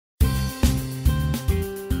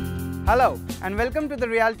Hello and welcome to the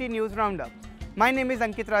Realty News Roundup. My name is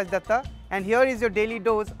Ankit Raj Datta and here is your daily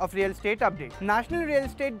dose of real estate update. National Real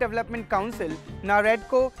Estate Development Council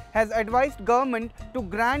Naredco has advised government to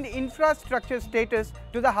grant infrastructure status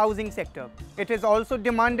to the housing sector. It has also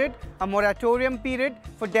demanded a moratorium period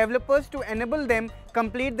for developers to enable them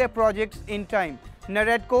complete their projects in time.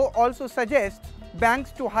 Naredco also suggests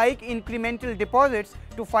banks to hike incremental deposits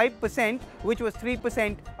to 5%, which was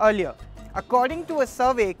 3% earlier. According to a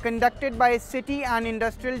survey conducted by City and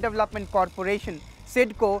Industrial Development Corporation,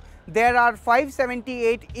 CIDCO, there are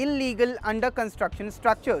 578 illegal under construction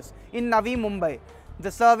structures in Navi Mumbai. The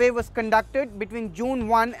survey was conducted between June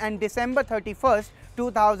 1 and December 31,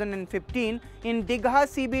 2015 in Digha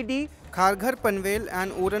CBD, Kharghar Panvel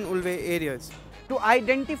and Uran Ulve areas to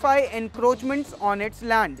identify encroachments on its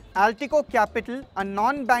land. Naredco Capital, a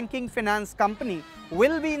non-banking finance company,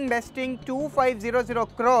 will be investing 2500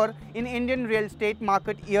 crore in Indian real estate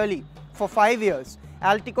market yearly for 5 years.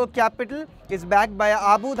 Naredco Capital is backed by an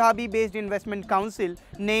Abu Dhabi-based investment council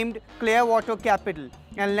named Clearwater Capital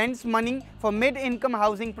and lends money for mid-income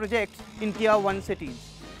housing projects in Tier 1 cities.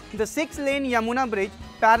 The 6-lane Yamuna Bridge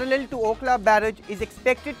parallel to Okla Barrage is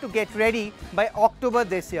expected to get ready by October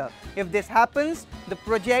this year. If this happens, the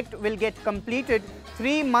project will get completed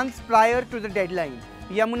 3 months prior to the deadline.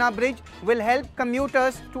 Yamuna Bridge will help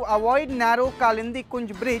commuters to avoid narrow Kalindi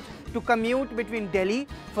Kunj Bridge to commute between Delhi,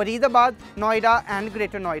 Faridabad, Noida and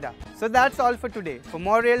Greater Noida. So that's all for today. For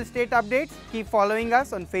more real estate updates, keep following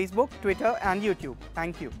us on Facebook, Twitter and YouTube.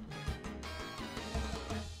 Thank you.